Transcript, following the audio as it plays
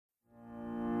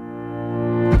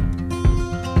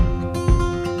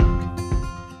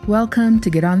Welcome to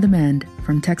Get on the Mend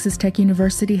from Texas Tech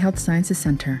University Health Sciences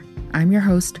Center. I'm your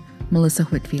host, Melissa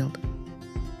Whitfield.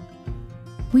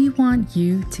 We want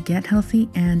you to get healthy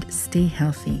and stay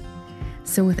healthy.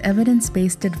 So with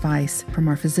evidence-based advice from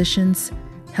our physicians,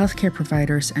 healthcare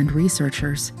providers, and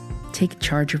researchers, take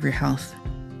charge of your health.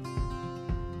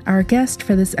 Our guest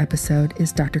for this episode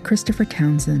is Dr. Christopher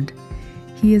Townsend.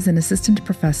 He is an assistant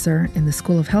professor in the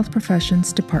School of Health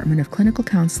Professions, Department of Clinical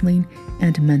Counseling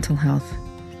and Mental Health.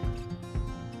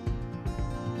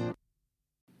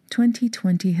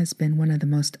 2020 has been one of the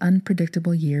most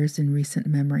unpredictable years in recent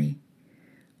memory.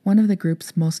 One of the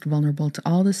groups most vulnerable to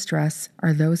all the stress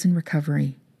are those in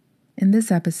recovery. In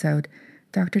this episode,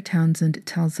 Dr. Townsend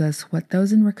tells us what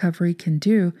those in recovery can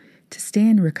do to stay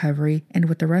in recovery and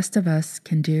what the rest of us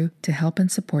can do to help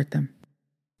and support them.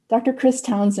 Dr. Chris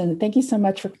Townsend, thank you so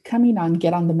much for coming on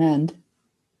Get on the Mend.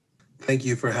 Thank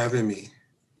you for having me.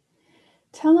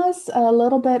 Tell us a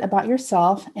little bit about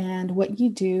yourself and what you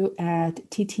do at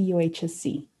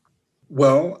TTUHSC.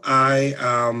 Well, I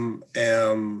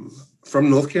am from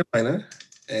North Carolina,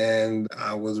 and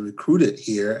I was recruited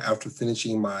here after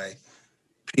finishing my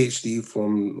PhD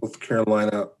from North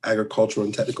Carolina Agricultural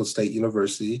and Technical State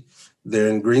University there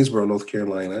in Greensboro, North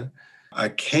Carolina. I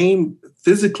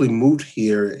physically moved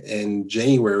here in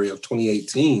January of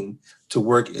 2018 to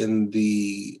work in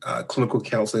the Clinical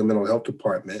Counseling and Mental Health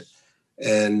Department.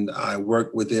 And I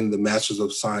work within the Masters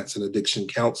of Science in Addiction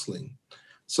Counseling.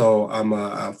 So I'm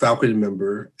a faculty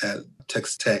member at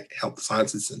Texas Tech Health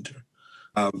Sciences Center.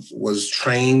 Was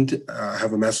trained,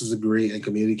 have a master's degree in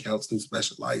community counseling,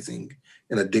 specializing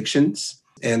in addictions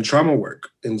and trauma work.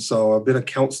 And so I've been a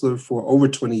counselor for over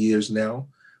 20 years now.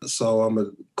 So I'm a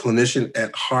clinician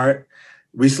at heart,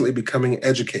 recently becoming an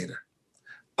educator.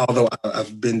 Although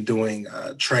I've been doing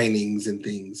trainings and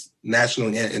things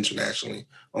nationally and internationally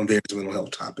on various mental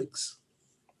health topics.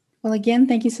 Well, again,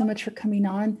 thank you so much for coming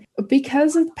on.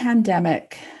 Because of the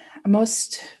pandemic,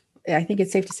 I think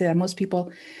it's safe to say that most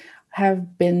people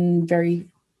have been very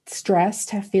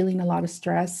stressed, feeling a lot of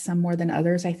stress, some more than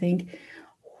others, I think.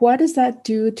 What does that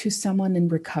do to someone in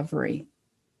recovery?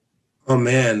 Oh,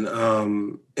 man.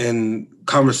 In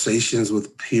conversations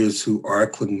with peers who are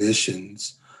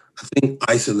clinicians, I think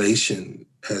isolation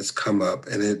has come up,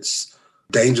 and it's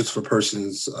dangerous for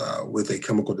persons with a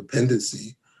chemical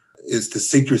dependency. It's the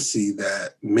secrecy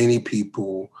that many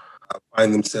people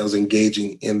find themselves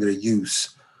engaging in their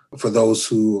use. For those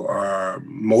who are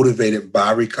motivated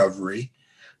by recovery,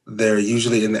 they're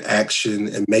usually in the action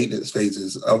and maintenance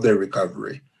phases of their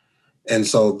recovery. And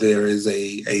so there is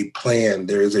a plan,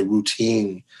 there is a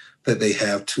routine that they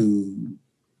have to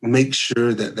make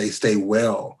sure that they stay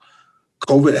well.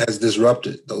 COVID has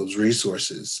disrupted those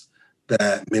resources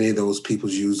that many of those people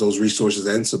use, those resources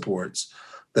and supports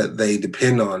that they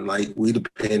depend on, like we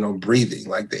depend on breathing,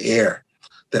 like the air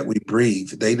that we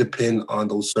breathe. They depend on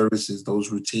those services,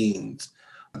 those routines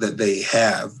that they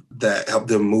have that help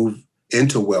them move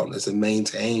into wellness and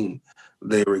maintain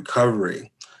their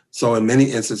recovery. So in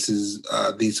many instances,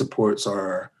 these supports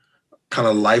are kind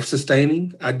of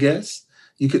life-sustaining, I guess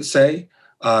you could say.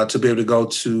 To be able to go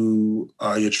to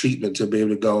your treatment, to be able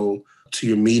to go to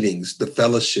your meetings, the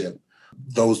fellowship,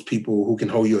 those people who can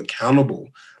hold you accountable.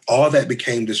 All that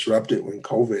became disrupted when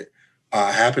COVID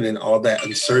happened, and all that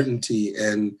uncertainty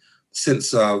and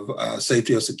sense of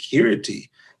safety or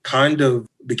security kind of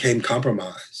became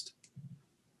compromised.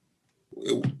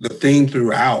 The theme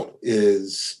throughout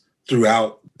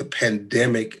the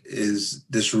pandemic is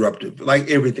disruptive,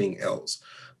 like everything else.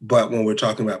 But when we're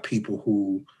talking about people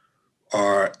who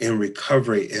are in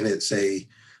recovery, and it's I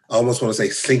almost want to say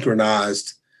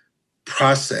synchronized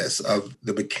process of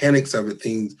the mechanics of it.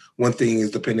 One thing is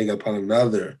depending upon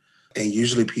another. And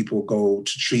usually people go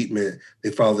to treatment, they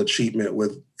follow the treatment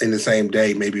in the same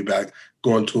day, maybe back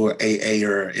going to an AA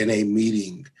or NA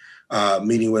meeting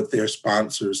with their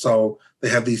sponsor. So they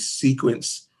have these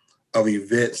sequence of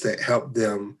events that help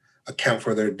them account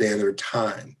for their day and their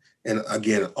time. And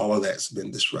again, all of that's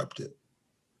been disrupted.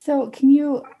 So can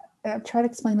you try to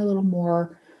explain a little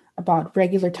more about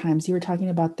regular times? You were talking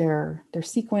about their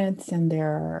sequence and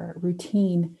their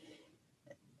routine.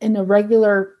 In a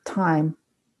regular time,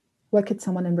 what could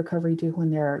someone in recovery do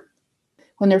when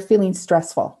they're feeling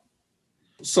stressful?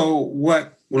 So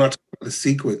when I talk about the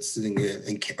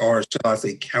sequencing or shall I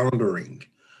say calendaring,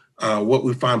 what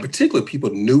we find, particularly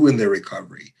people new in their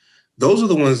recovery, those are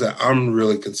the ones that I'm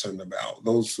really concerned about.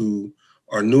 Those who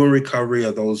are new in recovery,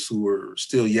 or those who are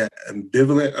still yet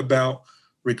ambivalent about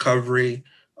recovery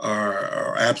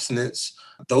or abstinence.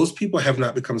 Those people have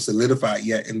not become solidified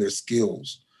yet in their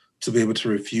skills to be able to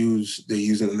refuse the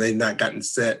using, and they've not gotten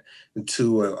set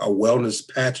into a wellness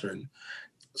pattern.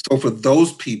 So for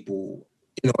those people,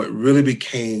 it really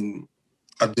became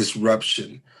a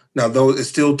disruption. Now, though, it's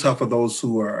still tough for those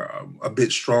who are a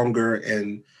bit stronger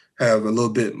and have a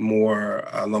little bit more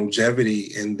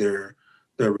longevity in their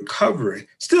recovery.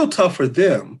 Still tough for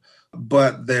them,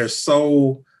 but they're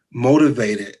so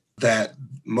motivated that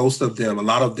a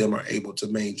lot of them are able to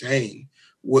maintain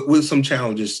with some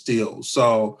challenges still.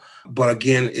 So, but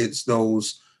again, it's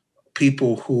those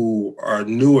people who are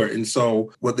newer. And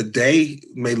so what the day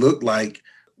may look like,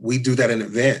 we do that in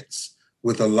advance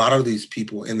with a lot of these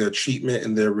people in their treatment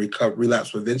and their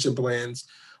relapse prevention plans.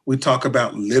 We talk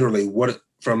about literally what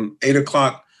from 8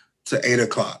 o'clock to 8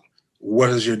 o'clock.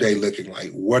 What is your day looking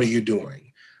like? What are you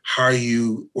doing? How are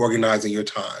you organizing your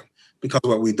time? Because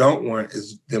what we don't want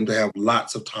is them to have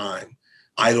lots of time,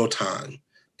 idle time.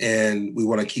 And we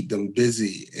want to keep them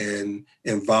busy and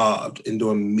involved in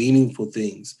doing meaningful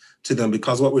things to them,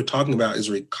 because what we're talking about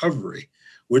is recovery.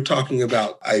 We're talking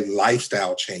about a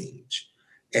lifestyle change,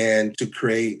 and to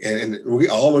create, and we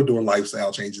all are doing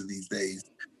lifestyle changes these days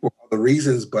for all the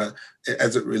reasons, but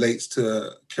as it relates to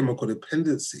chemical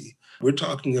dependency, we're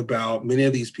talking about many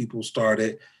of these people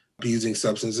started abusing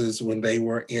substances when they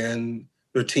were in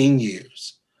their teen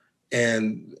years.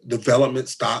 And development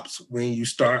stops when you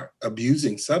start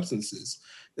abusing substances.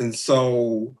 And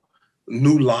so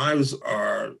new lives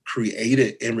are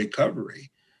created in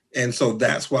recovery. And so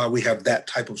that's why we have that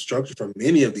type of structure for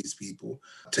many of these people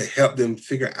to help them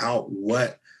figure out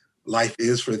what life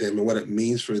is for them and what it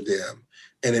means for them.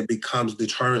 And it becomes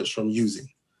deterrence from using,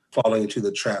 falling into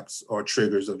the traps or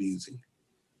triggers of using.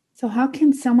 So how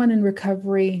can someone in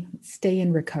recovery stay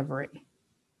in recovery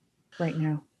right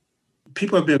now?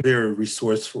 People have been very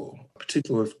resourceful,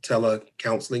 particularly with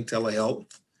telecounseling, telehealth,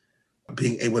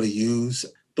 being able to use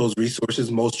those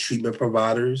resources. Most treatment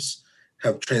providers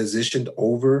have transitioned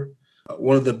over.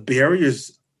 One of the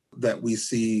barriers that we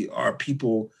see are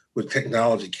people with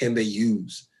technology. Can they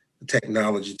use the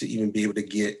technology to even be able to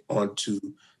get onto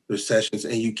their sessions?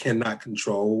 And you cannot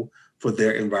control for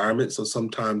their environment. So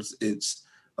sometimes it's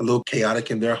a little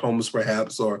chaotic in their homes,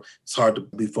 perhaps, or it's hard to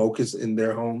be focused in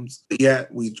their homes.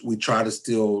 Yet we try to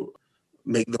still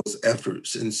make those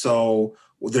efforts. And so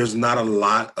there's not a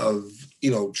lot of,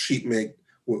 treatment,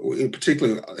 in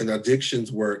particular in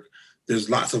addictions work,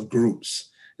 there's lots of groups.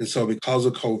 And so because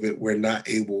of COVID, we're not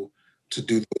able to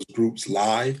do those groups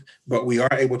live, but we are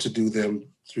able to do them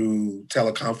through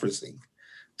teleconferencing,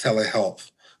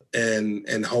 telehealth,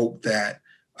 and hope that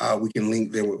we can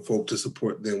link them with folk to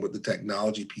support them with the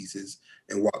technology pieces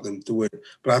and walk them through it.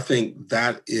 But I think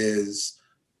that is,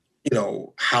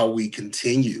 how we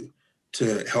continue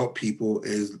to help people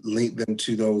is link them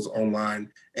to those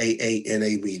online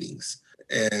AANA meetings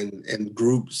and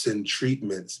groups and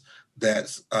treatments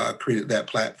that's created that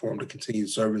platform to continue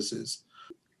services.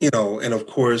 And of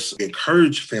course,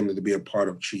 encourage family to be a part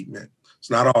of treatment.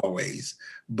 It's not always,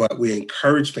 but we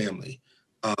encourage family,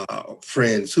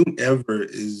 friends, whomever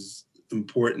is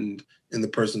important in the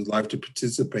person's life to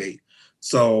participate.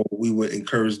 So we would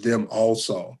encourage them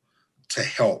also to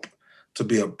help, to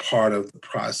be a part of the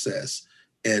process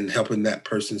and helping that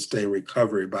person stay in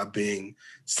recovery by being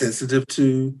sensitive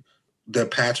to their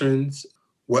patterns,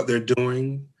 what they're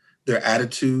doing, their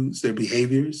attitudes, their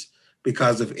behaviors.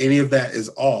 Because if any of that is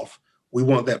off, we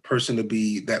want that person to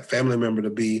be, that family member to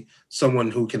be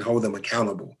someone who can hold them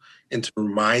accountable and to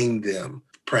remind them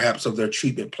perhaps of their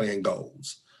treatment plan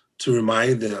goals, to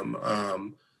remind them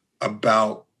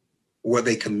about what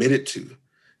they committed to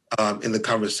in the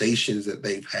conversations that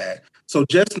they've had. So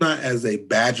just not as a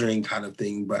badgering kind of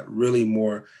thing, but really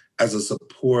more as a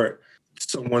support,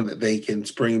 someone that they can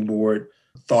springboard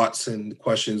thoughts and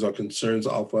questions or concerns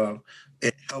off of.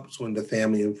 It helps when the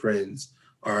family and friends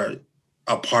are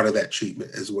a part of that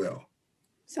treatment as well.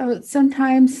 So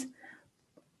sometimes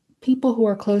people who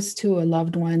are close to a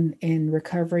loved one in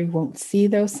recovery won't see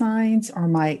those signs or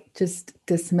might just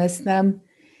dismiss them.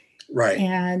 Right.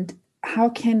 And how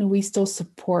can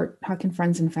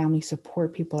friends and family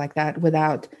support people like that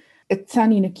without it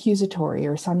sounding accusatory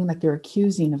or sounding like they're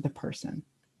accusing of the person?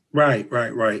 Right.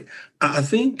 I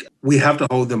think we have to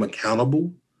hold them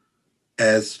accountable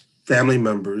as family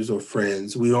members or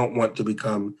friends. We don't want to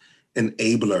become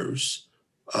enablers,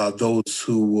 those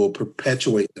who will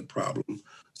perpetuate the problem.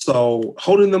 So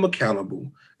holding them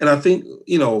accountable. And I think,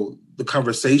 the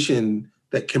conversation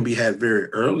that can be had very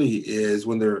early is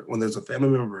when there's a family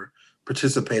member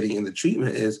participating in the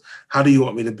treatment is, how do you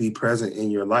want me to be present in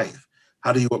your life?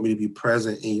 How do you want me to be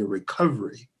present in your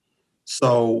recovery?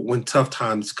 So when tough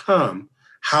times come,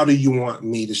 how do you want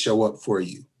me to show up for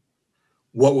you?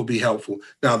 What would be helpful?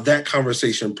 Now, that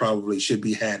conversation probably should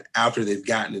be had after they've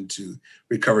gotten into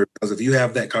recovery. Because if you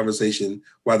have that conversation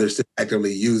while they're still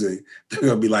actively using, they're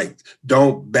going to be like,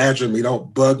 don't badger me,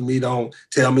 don't bug me, don't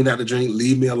tell me not to drink,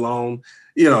 leave me alone.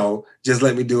 Just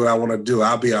let me do what I want to do.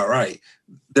 I'll be all right.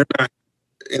 They're not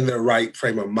in their right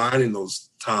frame of mind in those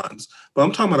times. But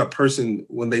I'm talking about a person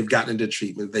when they've gotten into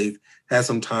treatment, they've had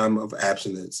some time of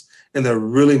abstinence, and they're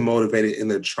really motivated and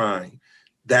they're trying.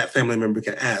 That family member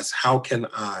can ask, how can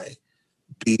I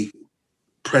be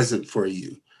present for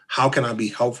you? How can I be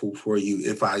helpful for you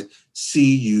if I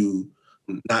see you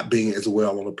not being as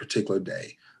well on a particular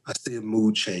day? I see a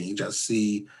mood change. I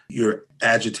see you're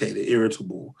agitated,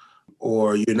 irritable,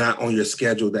 or you're not on your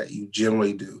schedule that you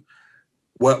generally do.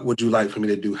 What would you like for me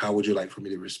to do? How would you like for me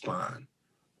to respond?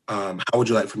 How would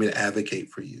you like for me to advocate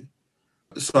for you?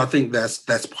 So I think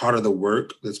that's part of the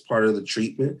work. That's part of the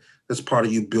treatment. That's part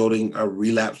of you building a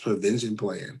relapse prevention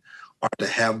plan, or to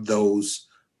have those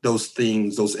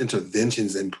things, those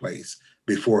interventions in place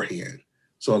beforehand.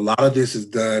 So a lot of this is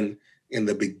done in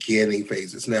the beginning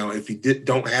phases. Now, if you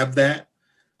don't have that,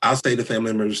 I'll say the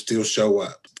family members still show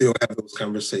up, still have those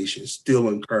conversations, still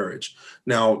encourage.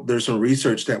 Now, there's some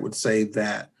research that would say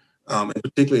that, and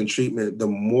particularly in treatment, the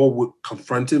more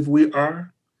confrontive we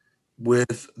are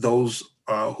with those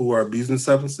who are abusing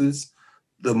substances,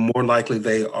 the more likely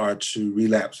they are to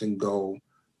relapse and go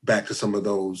back to some of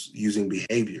those using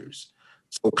behaviors.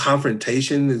 So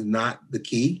confrontation is not the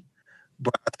key,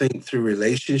 but I think through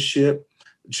relationship,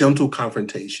 gentle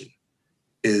confrontation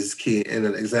is key. And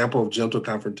an example of gentle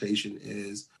confrontation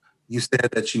is, you said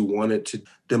that you wanted to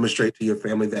demonstrate to your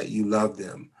family that you love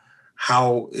them.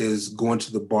 How is going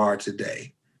to the bar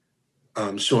today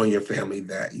showing your family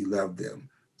that you love them?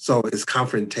 So it's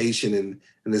confrontation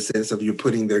in the sense of you're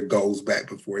putting their goals back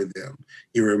before them.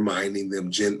 You're reminding them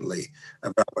gently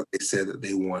about what they said that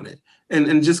they wanted.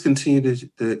 And just continue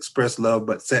to express love,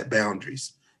 but set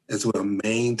boundaries as well.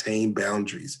 Maintain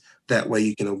boundaries. That way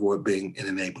you can avoid being an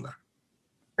enabler.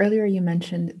 Earlier, you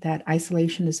mentioned that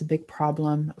isolation is a big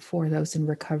problem for those in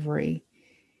recovery.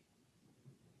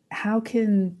 How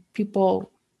can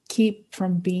people keep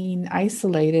from being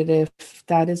isolated if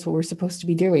that is what we're supposed to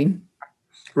be doing?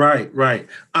 Right.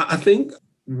 I think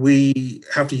we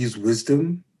have to use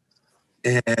wisdom,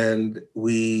 and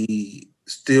we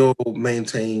still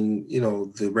maintain,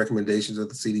 the recommendations of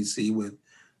the CDC with,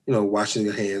 washing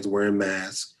your hands, wearing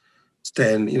masks,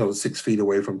 stand, 6 feet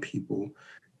away from people.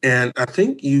 And I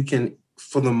think you can,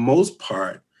 for the most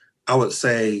part, I would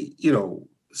say,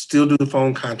 still do the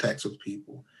phone contacts with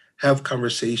people, have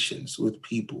conversations with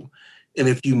people. And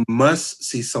if you must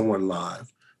see someone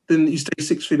live, then you stay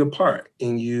 6 feet apart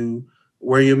and you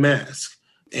wear your mask.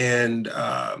 And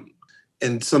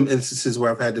in some instances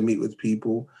where I've had to meet with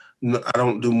people, I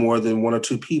don't do more than 1 or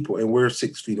 2 people, and we're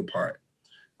 6 feet apart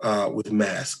with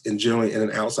masks, and generally in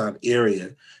an outside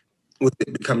area. With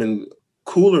it becoming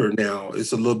cooler now,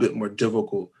 it's a little bit more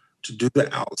difficult to do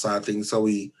the outside thing. So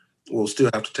we will still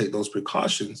have to take those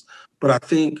precautions. But I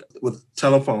think with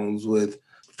telephones, with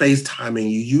FaceTiming,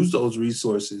 you use those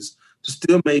resources to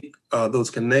still make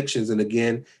those connections. And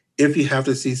again, if you have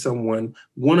to see someone,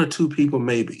 1 or 2 people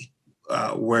maybe,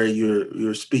 where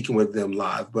you're speaking with them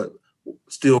live, but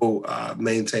still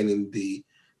maintaining the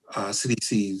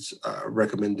CDC's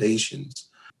recommendations.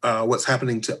 What's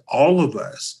happening to all of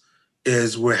us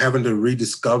is we're having to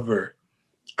rediscover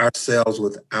ourselves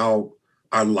without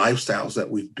our lifestyles that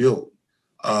we've built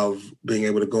of being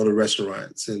able to go to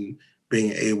restaurants and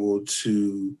being able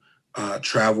to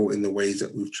travel in the ways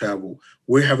that we've traveled.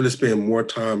 We're having to spend more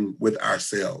time with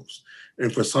ourselves.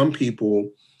 And for some people,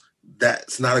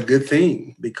 that's not a good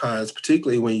thing, because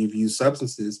particularly when you've used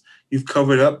substances, you've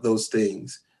covered up those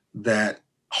things that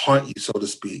haunt you, so to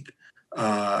speak,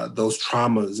 those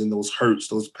traumas and those hurts,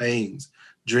 those pains.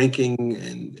 Drinking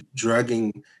and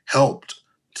drugging helped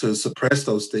to suppress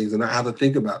those things and not how to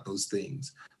think about those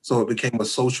things. So it became a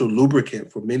social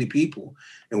lubricant for many people.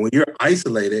 And when you're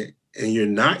isolated and you're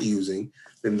not using,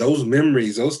 then those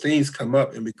memories, those things come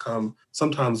up and become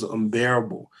sometimes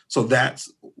unbearable. So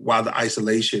that's why the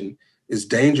isolation is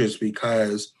dangerous,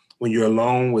 because when you're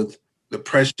alone with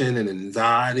depression and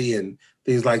anxiety and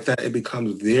things like that, it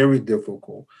becomes very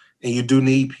difficult. And you do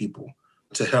need people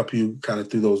to help you kind of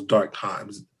through those dark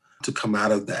times to come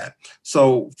out of that.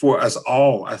 So for us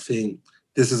all, I think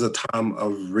this is a time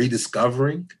of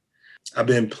rediscovering. I've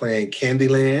been playing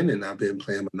Candyland and I've been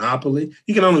playing Monopoly.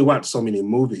 You can only watch so many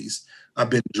movies. I've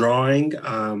been drawing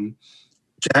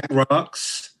Jack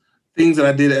Rocks, things that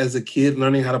I did as a kid,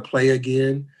 learning how to play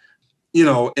again.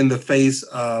 In the face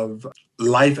of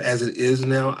life as it is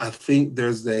now, I think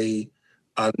there's a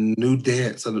a new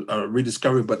dance, a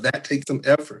rediscovery, but that takes some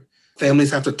effort.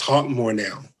 Families have to talk more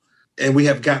now. And we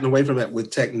have gotten away from that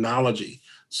with technology.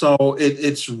 So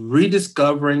it's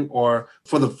rediscovering, or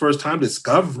for the first time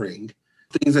discovering,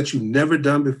 things that you've never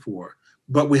done before.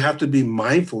 But we have to be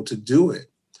mindful to do it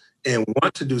and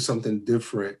want to do something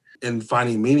different and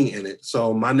finding meaning in it.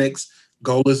 So my next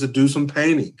goal is to do some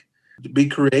painting, to be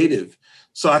creative.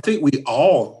 So I think we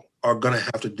all are going to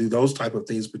have to do those type of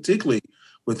things, particularly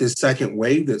with this second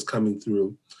wave that's coming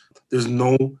through. There's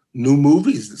no new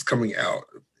movies that's coming out.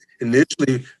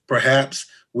 Initially, perhaps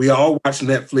we all watch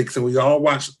Netflix and we all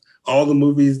watch all the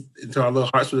movies until our little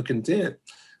hearts were content.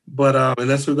 But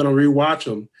unless we're going to rewatch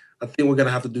them, I think we're going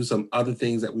to have to do some other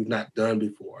things that we've not done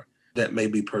before that may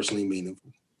be personally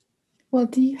meaningful. Well,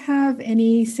 do you have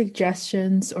any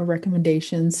suggestions or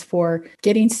recommendations for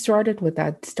getting started with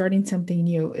that, starting something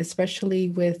new, especially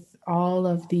with all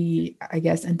of the, I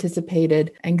guess,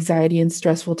 anticipated anxiety and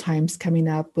stressful times coming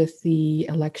up with the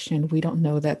election? We don't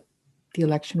know that the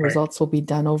election results will be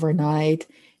done overnight.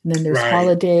 And then there's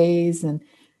holidays and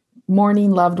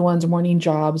mourning loved ones, mourning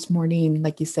jobs, mourning,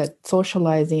 like you said,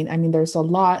 socializing. I mean, there's a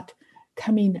lot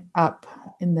coming up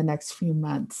in the next few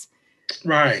months.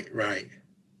 Right.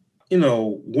 You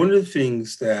know, one of the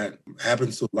things that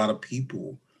happens to a lot of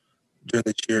people during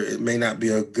this year, it may not be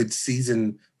a good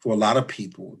season for a lot of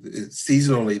people.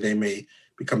 Seasonally, they may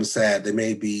become sad. They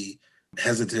may be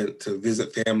hesitant to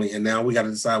visit family. And now we got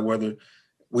to decide whether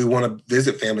we want to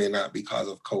visit family or not because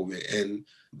of COVID. And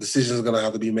decisions are going to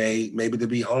have to be made, maybe to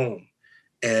be home.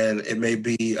 And it may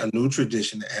be a new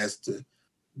tradition that has to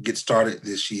get started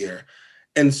this year.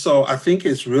 And so I think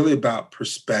it's really about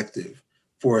perspective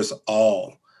for us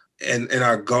all. And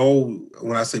our goal,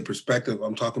 when I say perspective,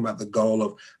 I'm talking about the goal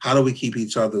of how do we keep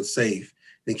each other safe,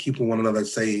 and keeping one another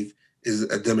safe is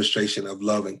a demonstration of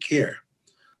love and care.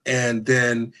 And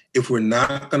then if we're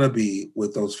not going to be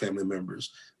with those family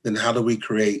members, then how do we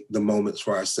create the moments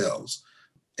for ourselves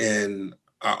in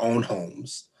our own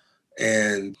homes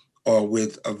and or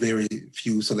with a very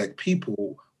few select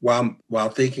people while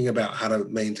thinking about how to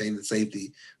maintain the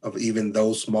safety of even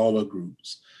those smaller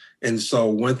groups. And so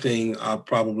one thing I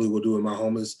probably will do in my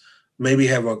home is maybe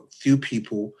have a few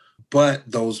people, but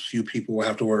those few people will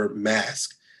have to wear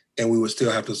masks and we would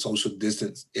still have to social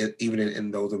distance even in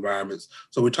those environments.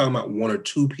 So we're talking about one or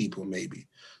two people maybe.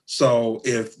 So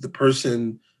if the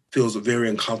person feels very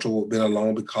uncomfortable being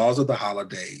alone because of the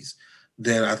holidays,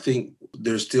 then I think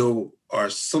there still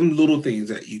are some little things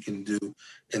that you can do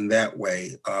in that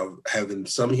way of having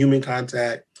some human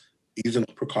contact, using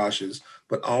precautions,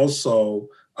 but also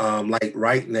like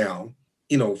right now,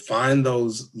 you know, find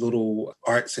those little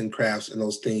arts and crafts and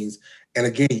those things. And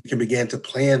again, you can begin to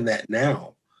plan that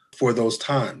now for those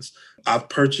times. I've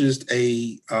purchased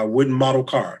a wooden model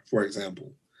car, for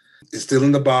example. It's still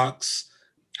in the box.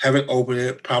 Haven't opened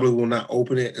it. Probably will not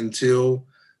open it until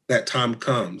that time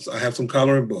comes. I have some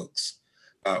coloring books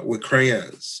with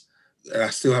crayons. And I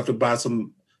still have to buy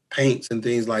some paints and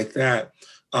things like that.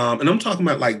 And I'm talking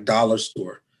about like dollar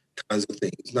store kinds of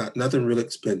things, nothing really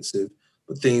expensive,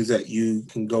 but things that you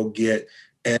can go get.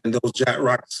 And those Jack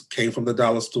Rocks came from the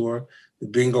dollar store, the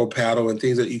bingo paddle and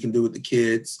things that you can do with the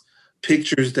kids,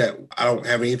 pictures that I don't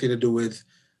have anything to do with,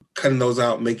 cutting those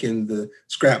out, making the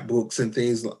scrapbooks and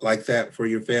things like that for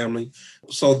your family.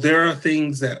 So there are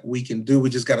things that we can do.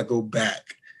 We just got to go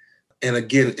back. And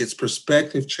again, it's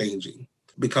perspective changing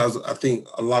because I think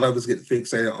a lot of us get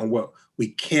fixated on what we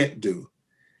can't do.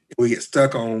 We get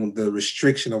stuck on the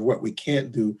restriction of what we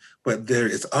can't do, but there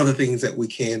is other things that we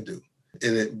can do.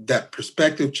 And that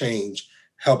perspective change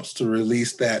helps to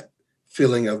release that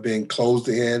feeling of being closed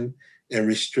in and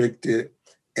restricted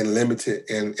and limited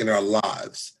in our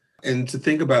lives. And to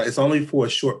think about it's only for a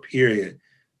short period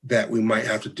that we might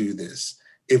have to do this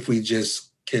if we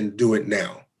just can do it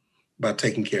now by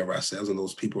taking care of ourselves and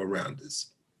those people around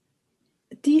us.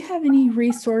 Do you have any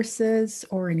resources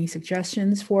or any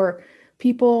suggestions for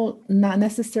people not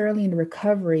necessarily in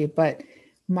recovery, but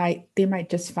they might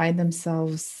just find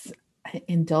themselves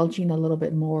indulging a little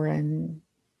bit more in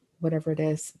whatever it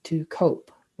is to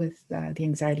cope with the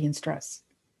anxiety and stress?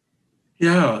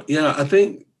 Yeah. I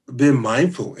think being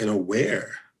mindful and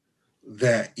aware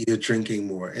that you're drinking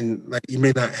more. And like you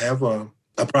may not have a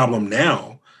problem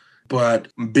now, but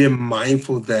being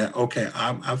mindful that, okay,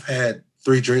 I've had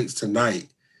 3 drinks tonight.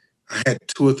 I had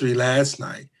 2 or 3 last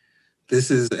night.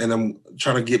 And I'm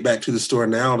trying to get back to the store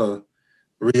now to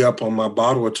re-up on my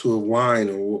bottle or 2 of wine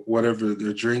or whatever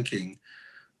they're drinking.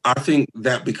 I think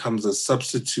that becomes a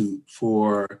substitute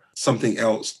for something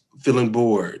else, feeling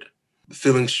bored,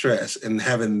 feeling stressed, and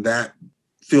having that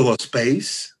fill a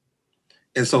space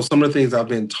And so some of the things I've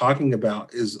been talking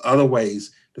about is other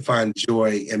ways to find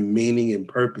joy and meaning and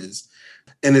purpose.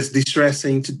 And it's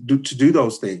distressing to do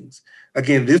those things.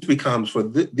 Again, this becomes for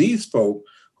these folk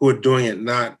who are doing it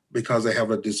not because they have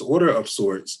a disorder of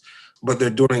sorts, but they're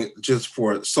doing it just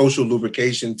for social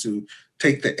lubrication to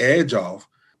take the edge off.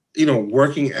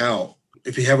 Working out,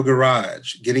 if you have a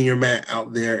garage, getting your mat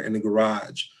out there in the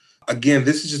garage. Again,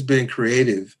 this is just being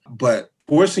creative, but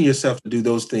forcing yourself to do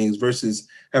those things versus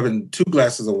having 2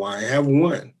 glasses of wine, have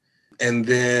one. And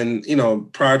then,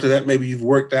 prior to that, maybe you've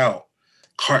worked out.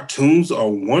 Cartoons are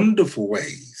wonderful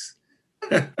ways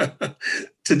to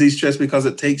de-stress because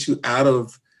it takes you out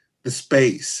of the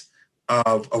space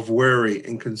of worry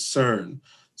and concern.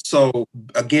 So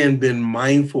again, being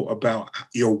mindful about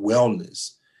your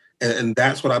wellness. And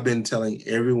that's what I've been telling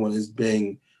everyone is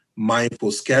being mindful,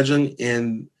 scheduling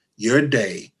in your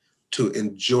day to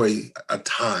enjoy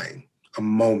a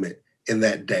moment in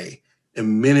that day.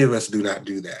 And many of us do not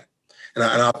do that. And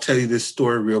I'll tell you this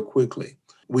story real quickly.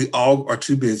 We all are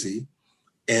too busy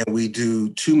and we do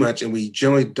too much, and we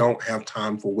generally don't have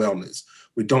time for wellness.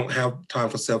 We don't have time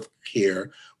for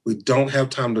self-care. We don't have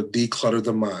time to declutter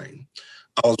the mind.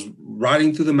 I was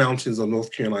riding through the mountains of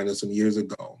North Carolina some years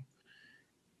ago,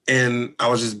 and I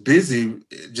was just busy,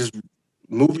 just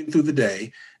moving through the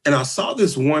day, and I saw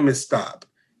this woman stop,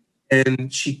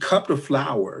 and she cupped a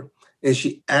flower, and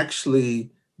she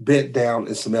actually bent down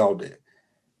and smelled it.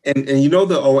 And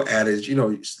the old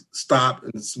adage, stop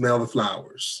and smell the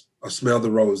flowers or smell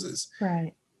the roses.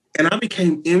 Right. And I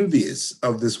became envious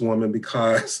of this woman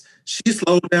because she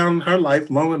slowed down her life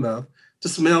long enough to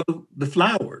smell the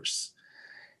flowers.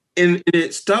 And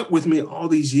it stuck with me all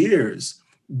these years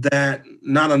that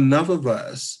not enough of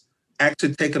us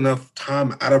actually take enough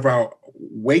time out of our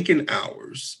waking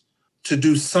hours to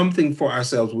do something for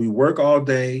ourselves. We work all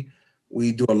day.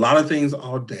 We do a lot of things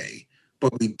all day,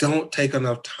 but we don't take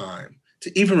enough time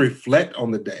to even reflect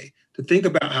on the day, to think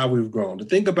about how we've grown, to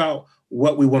think about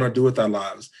what we want to do with our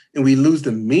lives. And we lose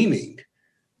the meaning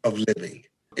of living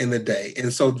in the day.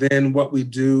 And so then what we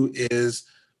do is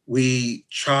we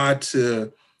try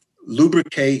to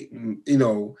lubricate,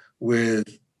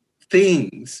 with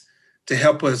things to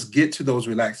help us get to those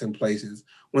relaxing places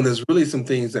when there's really some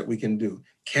things that we can do.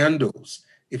 Candles.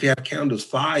 If you have candles,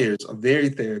 fires are very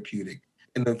therapeutic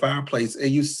in the fireplace,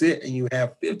 and you sit and you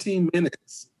have 15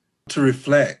 minutes to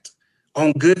reflect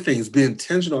on good things, be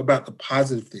intentional about the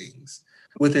positive things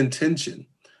with intention,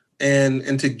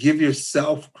 and to give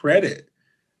yourself credit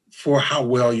for how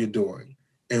well you're doing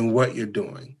and what you're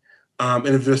doing. And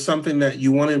if there's something that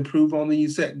you want to improve on, then you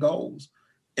set goals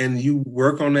and you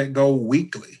work on that goal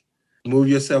weekly, move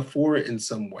yourself forward in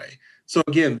some way. So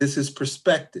again, this is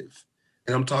perspective.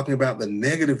 And I'm talking about the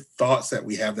negative thoughts that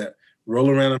we have that roll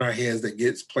around in our heads that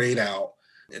gets played out,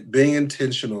 and being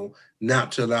intentional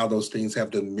not to allow those things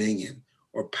have dominion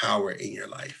or power in your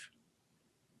life.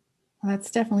 Well,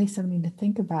 that's definitely something to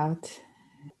think about.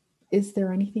 Is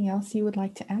there anything else you would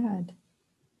like to add?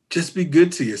 Just be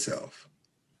good to yourself.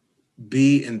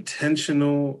 Be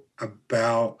intentional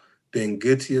about being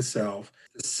good to yourself.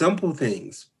 The simple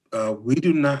things. We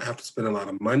do not have to spend a lot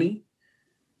of money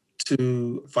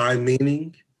to find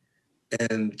meaning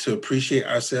and to appreciate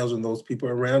ourselves and those people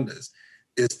around us.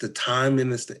 It's the time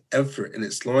and it's the effort, and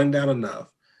it's slowing down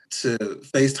enough to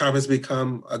FaceTime has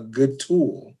become a good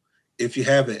tool if you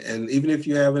have it. And even if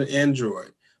you have an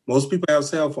Android, most people have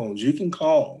cell phones. You can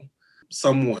call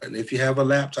someone. If you have a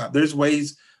laptop, there's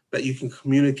ways that you can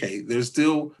communicate. There's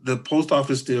still the post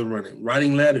office still running,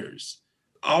 writing letters,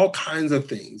 all kinds of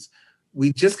things.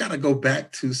 We just got to go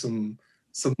back to some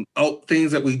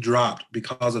things that we dropped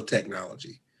because of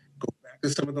technology. Go back to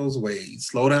some of those ways,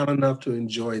 slow down enough to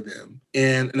enjoy them.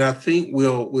 And I think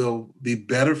we'll be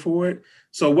better for it.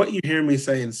 So what you hear me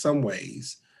say in some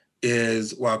ways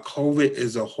is while COVID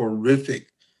is a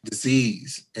horrific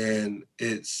disease and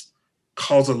it's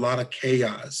caused a lot of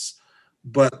chaos,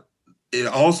 but it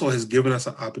also has given us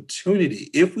an opportunity,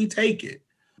 if we take it,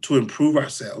 to improve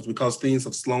ourselves because things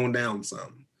have slowed down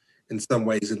some in some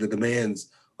ways, and the demands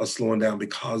are slowing down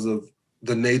because of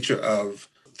the nature of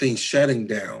things shutting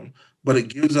down. But it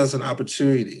gives us an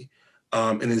opportunity.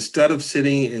 And instead of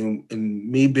sitting and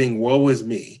me being woe is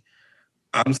me,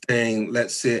 I'm saying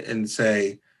let's sit and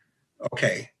say,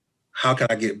 okay, how can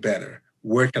I get better?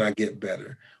 Where can I get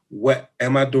better? What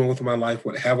am I doing with my life?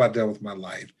 What have I done with my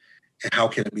life? And how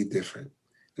can it be different?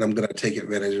 And I'm going to take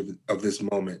advantage of this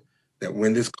moment that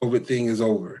when this COVID thing is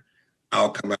over,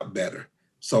 I'll come out better.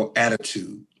 So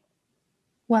attitude.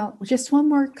 Well, just one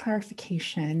more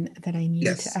clarification that I need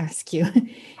Yes. to ask you.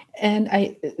 And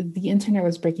the internet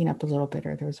was breaking up a little bit,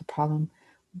 or there was a problem.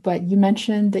 but you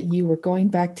mentioned that you were going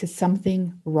back to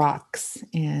something rocks.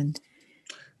 And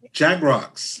Jack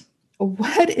rocks.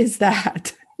 What is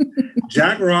that?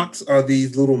 Jack rocks are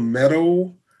these little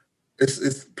metal,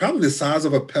 it's probably the size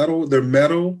of a pedal. They're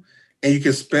metal and you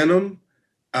can spin them.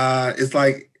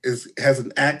 It has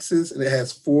an axis and it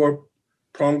has 4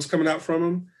 prongs coming out from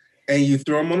them. And you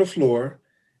throw them on the floor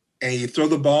and you throw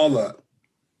the ball up.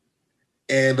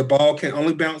 And the ball can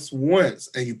only bounce once.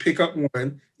 And you pick up one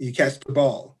and you catch the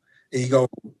ball. And you go,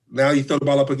 now you throw the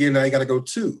ball up again. Now you got to go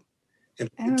 2.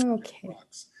 Okay.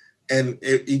 And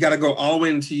you got to go all the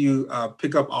way until you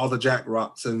pick up all the Jack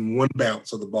rocks in one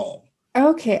bounce of the ball.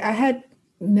 Okay. I had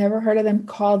never heard of them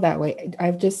called that way.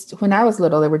 When I was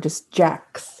little, they were just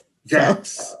jacks.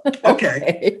 Jacks.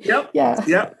 Okay. Yep. Yeah.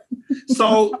 Yep.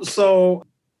 So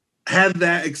had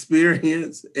that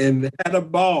experience and had a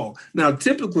ball. Now,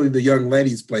 typically the young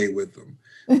ladies play with them.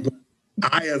 But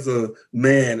I, as a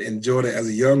man, enjoyed it as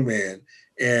a young man.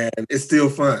 And it's still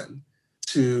fun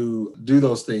to do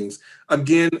those things.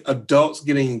 Again, adults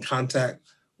getting in contact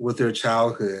with their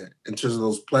childhood in terms of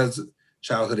those pleasant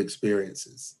childhood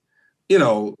experiences.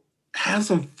 Have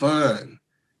some fun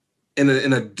in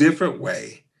a different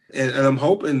way. And I'm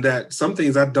hoping that some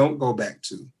things I don't go back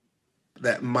to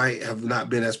that might have not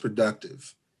been as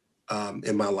productive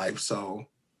in my life. So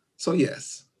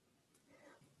yes.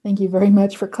 Thank you very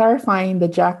much for clarifying the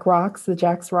Jack's rocks. And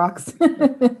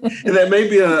that may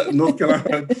be a North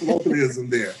Carolina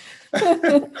colloquialism there.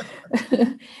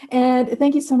 And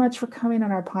thank you so much for coming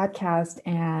on our podcast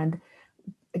and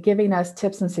giving us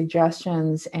tips and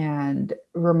suggestions and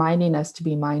reminding us to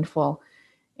be mindful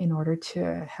in order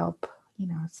to help,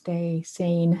 stay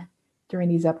sane during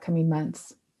these upcoming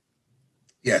months.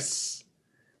 Yes.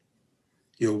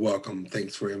 You're welcome.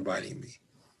 Thanks for inviting me.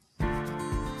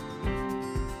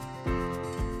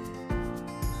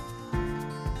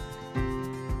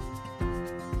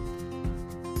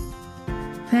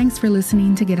 Thanks for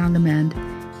listening to Get on the Mend.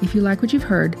 If you like what you've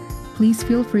heard, please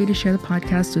feel free to share the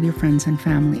podcast with your friends and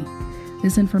family.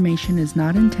 This information is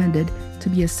not intended to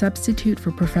be a substitute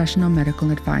for professional medical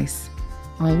advice.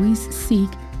 Always seek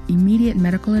immediate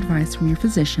medical advice from your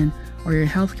physician or your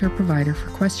healthcare provider for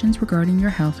questions regarding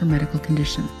your health or medical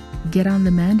condition. Get on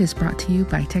the Mend is brought to you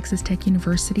by Texas Tech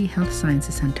University Health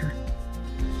Sciences Center.